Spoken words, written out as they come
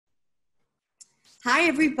Hi,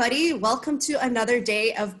 everybody. Welcome to another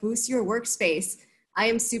day of Boost Your Workspace. I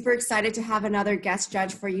am super excited to have another guest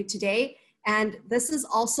judge for you today. And this is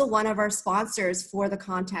also one of our sponsors for the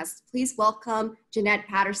contest. Please welcome Jeanette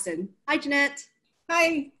Patterson. Hi, Jeanette.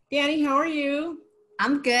 Hi, Danny. How are you?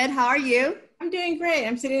 I'm good. How are you? I'm doing great.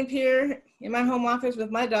 I'm sitting up here in my home office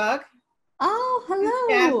with my dog. Oh,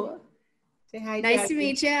 hello. Say hi, Nice to Jackie.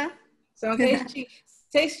 meet you. So in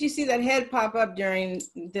case you see that head pop up during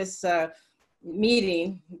this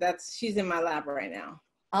meeting, she's in my lap right now.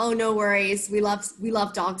 Oh, no worries. We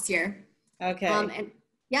love dogs here. Okay.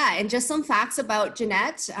 And just some facts about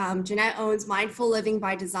Jeanette. Jeanette owns Mindful Living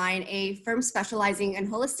by Design, a firm specializing in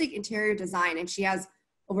holistic interior design, and she has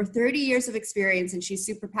over 30 years of experience, and she's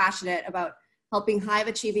super passionate about helping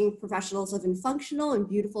high-achieving professionals live in functional and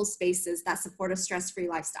beautiful spaces that support a stress-free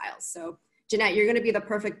lifestyle. So, Jeanette, you're going to be the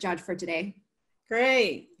perfect judge for today.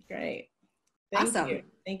 Great. Awesome.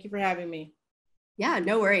 Thank you for having me. Yeah,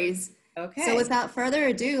 no worries. Okay. So without further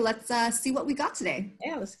ado, let's see what we got today.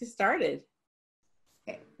 Yeah, let's get started.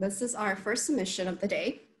 Okay, this is our first submission of the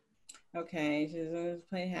day. Okay, she's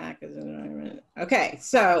playing hackers environment. Okay,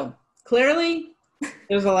 so clearly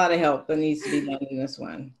there's a lot of help that needs to be done in this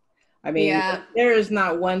one. I mean, There is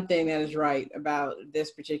not one thing that is right about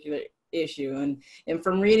this particular issue. And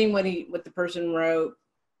from reading what the person wrote,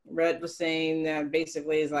 Red was saying that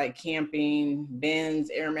basically is like camping, bins,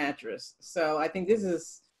 air mattress. So I think this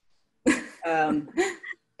is, I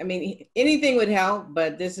mean, anything would help,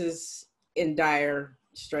 but this is in dire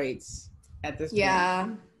straits at this point. Yeah,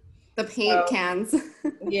 the paint cans.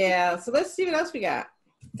 Yeah, so let's see what else we got.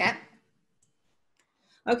 Okay.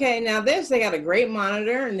 Okay, now they got a great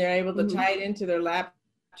monitor and they're able to tie it into their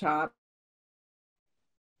laptop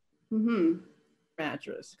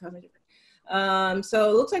mattress. So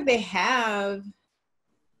it looks like they have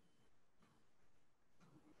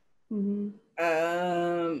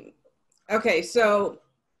okay, so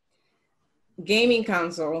gaming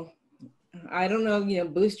console. I don't know,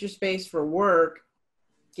 booster space for work,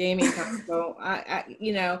 gaming console.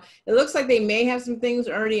 It looks like they may have some things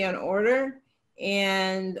already on order.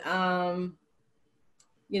 And,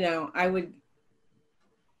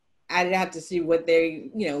 I'd have to see what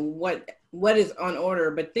what is on order,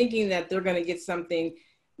 but thinking that they're going to get something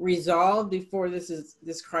resolved before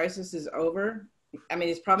this crisis is over. I mean,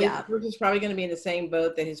 the person's probably going to be in the same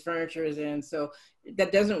boat that his furniture is in. So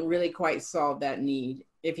that doesn't really quite solve that need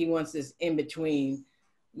if he wants this in between,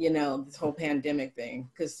 this whole pandemic thing.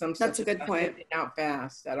 Because That's a good point. Not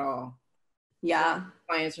fast at all. Yeah.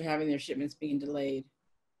 Clients are having their shipments being delayed.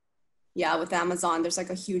 Yeah, with Amazon, there's like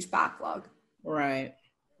a huge backlog. Right.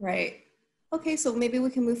 Okay, so maybe we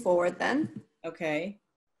can move forward then. Okay.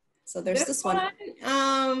 So there's this one.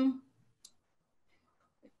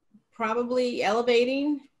 Probably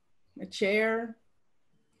elevating a chair.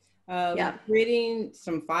 Creating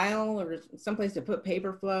some file or someplace to put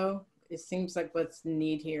paper flow. It seems like what's the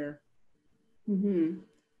need here.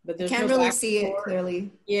 But there's can't really see it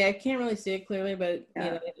clearly. Yeah, I can't really see it clearly, but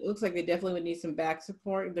it looks like they definitely would need some back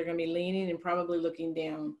support. They're going to be leaning and probably looking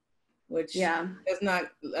down, which does not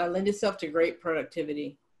lend itself to great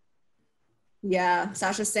productivity. Yeah,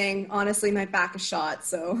 Sasha's saying, honestly, my back is shot.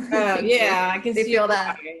 So I can see feel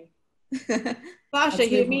that. Sasha,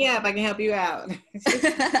 hit me up. I can help you out.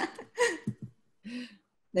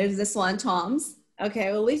 There's this one, Tom's.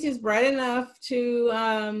 Okay, well, at least it's bright enough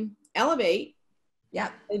to elevate. Yeah.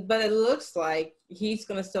 But it looks like he's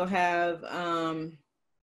going to still have an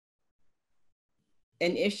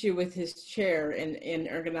issue with his chair and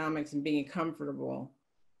ergonomics and being comfortable.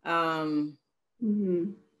 He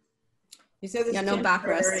says it's no back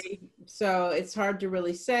rest. So it's hard to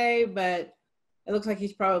really say, but it looks like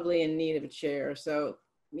he's probably in need of a chair. So,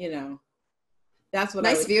 that's what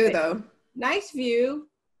I would view say. Though. Nice view.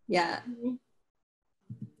 Yeah.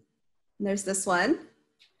 There's this one.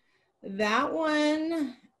 That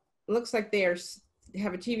one looks like they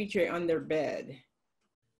have a TV tray on their bed.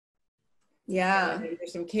 Yeah. And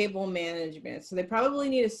there's some cable management. So they probably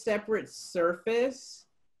need a separate surface,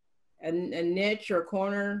 a niche or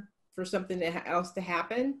corner for something else to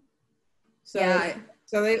happen. So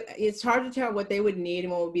it's hard to tell what they would need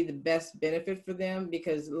and what would be the best benefit for them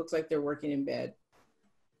because it looks like they're working in bed.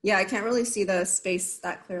 Yeah, I can't really see the space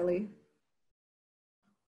that clearly.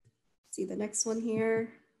 See the next one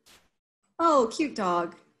here. Oh, cute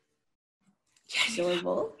dog.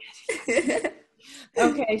 Adorable.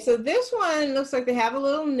 Okay, so this one looks like they have a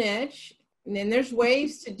little niche, and then there's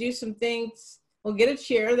ways to do some things. We'll get a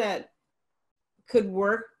chair that could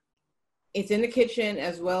work. It's in the kitchen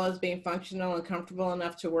as well as being functional and comfortable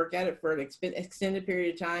enough to work at it for an extended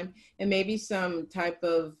period of time, and maybe some type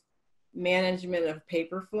of management of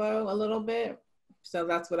paper flow a little bit. So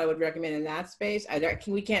that's what I would recommend in that space.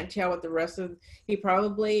 We can't tell what the rest of, he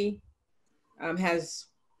probably has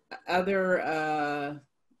other,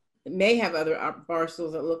 may have other bar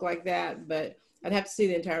stools that look like that, but I'd have to see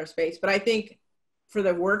the entire space. But I think for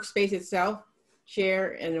the workspace itself,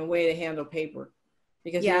 chair and a way to handle paper,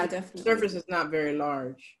 because the surface is not very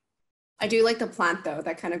large. I do like the plant though.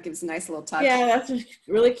 That kind of gives a nice little touch. Yeah, that's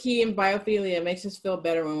really key in biophilia. It makes us feel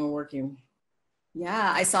better when we're working.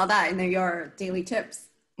 Yeah, I saw that in your daily tips.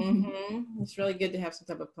 Mm-hmm. It's really good to have some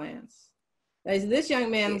type of plants. This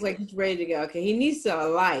young man looks like he's ready to go. Okay, he needs a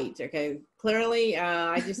light. Okay, clearly,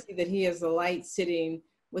 I just see that he has the light sitting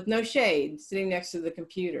with no shade, sitting next to the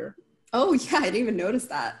computer. Oh yeah, I didn't even notice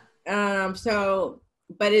that.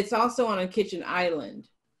 But it's also on a kitchen island,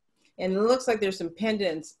 and it looks like there's some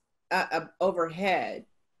pendants overhead.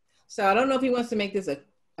 So I don't know if he wants to make this a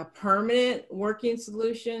permanent working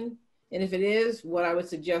solution. And if it is, what I would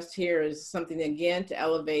suggest here is something, again, to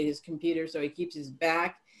elevate his computer so he keeps his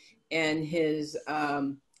back and his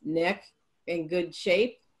neck in good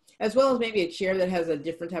shape, as well as maybe a chair that has a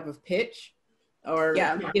different type of pitch, or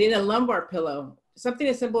getting a lumbar pillow. Something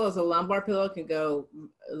as simple as a lumbar pillow can go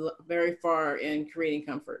very far in creating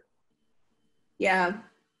comfort. Yeah,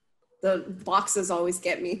 the boxes always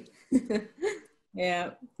get me.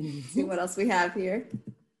 Yeah. See what else we have here.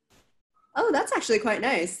 Oh, that's actually quite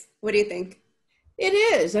nice. What do you think? It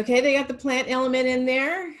is. Okay, they got the plant element in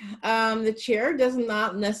there. The chair does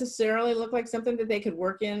not necessarily look like something that they could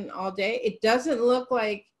work in all day. It doesn't look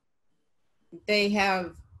like they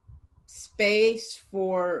have space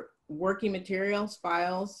for working materials,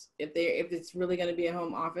 files, if it's really going to be a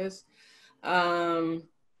home office.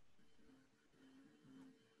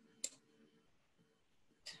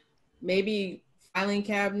 Maybe filing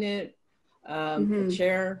cabinet, a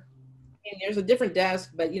chair. And there's a different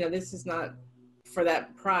desk, but this is not for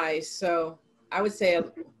that price. So I would say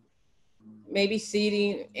maybe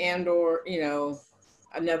seating and or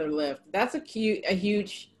another lift. That's a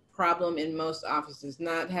huge problem in most offices,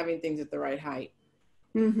 not having things at the right height.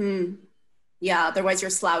 Yeah, otherwise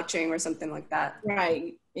you're slouching or something like that.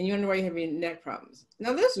 Right, and you wonder why you're having neck problems.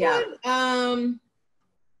 Now this one,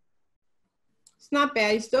 it's not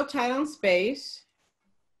bad. He's still tight on space.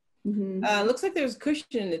 Looks like there's a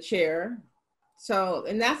cushion in the chair. So,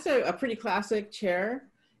 and that's a pretty classic chair,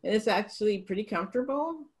 and it's actually pretty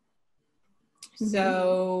comfortable.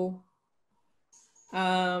 So,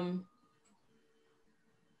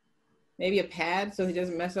 maybe a pad so he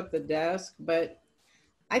doesn't mess up the desk. But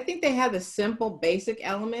I think they have the simple, basic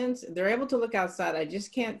elements. They're able to look outside. I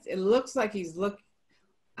just can't. It looks like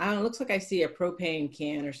I don't know, it looks like I see a propane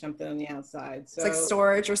can or something on the outside. So it's like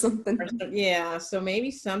storage or something. Yeah. So maybe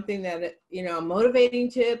something that, motivating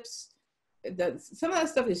tips. Some of that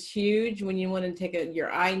stuff is huge when you want to take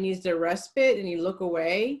your eye needs a respite and you look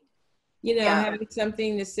away, having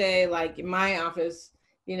something to say, like in my office,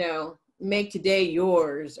 make today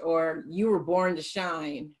yours, or you were born to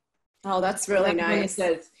shine. Oh, that's really nice. It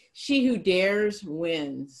says, she who dares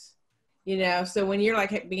wins. So when you're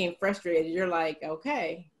like being frustrated, you're like,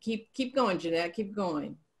 okay, keep going, Jeanette, keep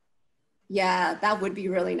going. Yeah, that would be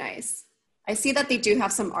really nice. I see that they do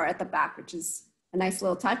have some art at the back, which is a nice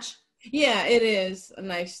little touch. Yeah, it is a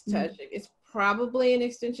nice touch. It's probably an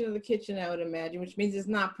extension of the kitchen, I would imagine, which means it's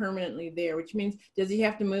not permanently there, which means, does he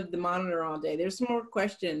have to move the monitor all day? There's some more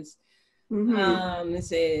questions. Let's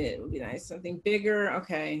say it would be nice, something bigger.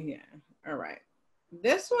 Okay, yeah, all right.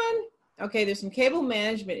 This one, okay, there's some cable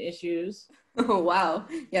management issues. Oh, wow.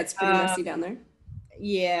 Yeah, it's pretty messy down there.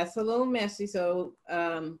 Yeah, it's a little messy. So,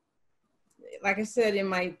 like I said in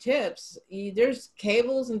my tips, there's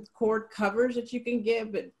cables and cord covers that you can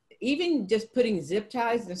get, but even just putting zip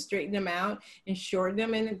ties and straightening them out and shorten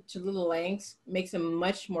them into little lengths makes them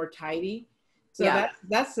much more tidy. So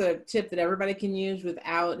that's a tip that everybody can use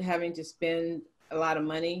without having to spend a lot of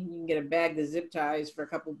money. You can get a bag of zip ties for a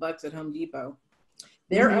couple bucks at Home Depot.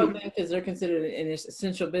 They're open because they're considered an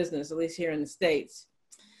essential business, at least here in the States.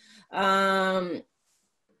 He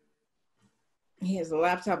has a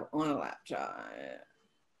laptop on a laptop.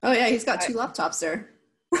 Oh yeah, he's got two laptops there.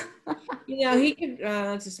 He could,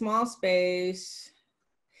 it's a small space.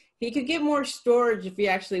 He could get more storage if he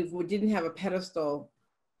actually didn't have a pedestal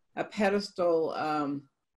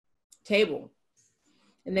table.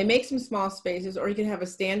 And they make some small spaces, or you can have a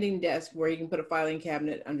standing desk where you can put a filing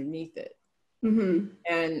cabinet underneath it.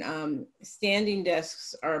 And standing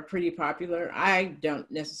desks are pretty popular. I don't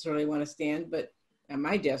necessarily want to stand at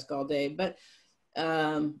my desk all day, but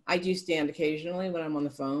I do stand occasionally when I'm on the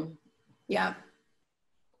phone. Yeah.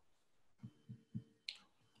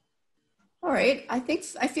 All right. I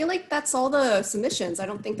feel like that's all the submissions. I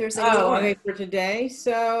don't think there's any Oh, more. okay, for today.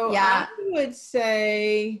 So I Yeah. would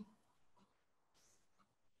say,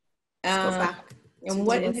 Let's go back to and the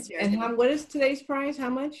list here. what is today's price? How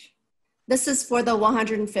much? This is for the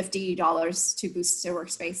 $150 to boost your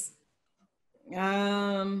workspace.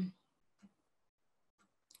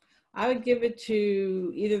 I would give it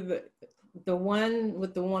to either the one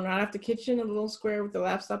with the one right off the kitchen, the little square with the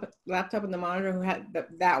laptop and the monitor, who had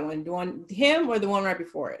that one. The one, him, or the one right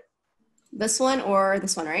before it? This one or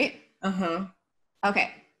this one, right? Uh-huh.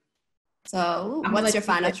 Okay. So what's your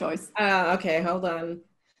final choice? Okay, hold on.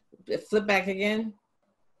 Flip back again.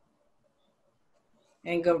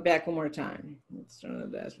 And go back one more time. Let's turn the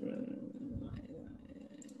dashboard.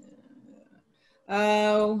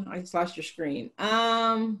 Oh, I just lost your screen.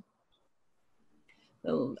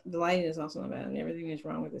 The lighting is also not bad, and everything is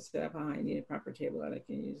wrong with the setup. How I need a proper table that I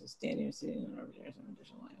can use a standing or sitting or arbitrary some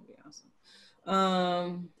additional light would be awesome.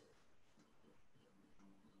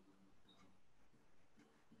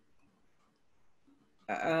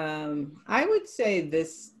 I would say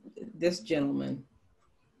this gentleman.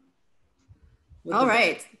 All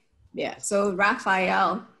right. Yes. So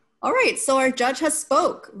Raphael. All right. So our judge has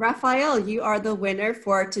spoke. Raphael, you are the winner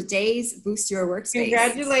for today's Boost Your Workspace.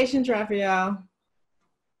 Congratulations, Raphael.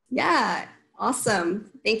 Yeah. Awesome.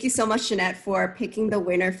 Thank you so much, Jeanette, for picking the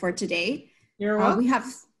winner for today. You're welcome.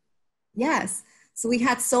 Yes. So we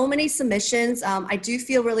had so many submissions. I do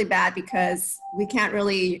feel really bad because we can't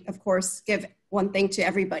really, of course, give one thing to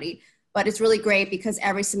everybody. But it's really great because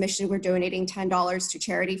every submission we're donating $10 to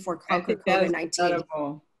charity for conquer COVID-19.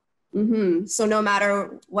 Mm-hmm. So no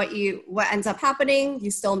matter what ends up happening,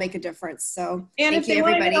 you still make a difference. So and if they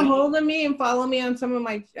want to get a hold of me and follow me on some of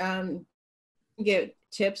my get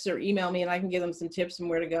tips or email me and I can give them some tips and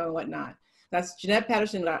where to go and whatnot. That's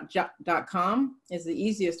JeanettePatterson.com is the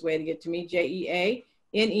easiest way to get to me.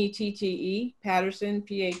 JeanneTTE Patterson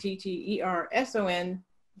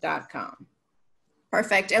PATTERSON.com.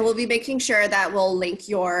 Perfect. And we'll be making sure that we'll link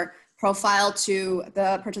your profile to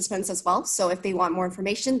the participants as well. So if they want more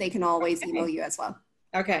information, they can always email you as well.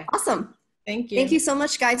 Okay. Awesome. Thank you. Thank you so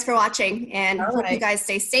much, guys, for watching. And hope you guys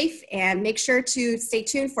stay safe and make sure to stay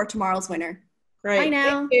tuned for tomorrow's winner. Great. Bye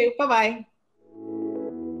now. Thank you. Bye-bye.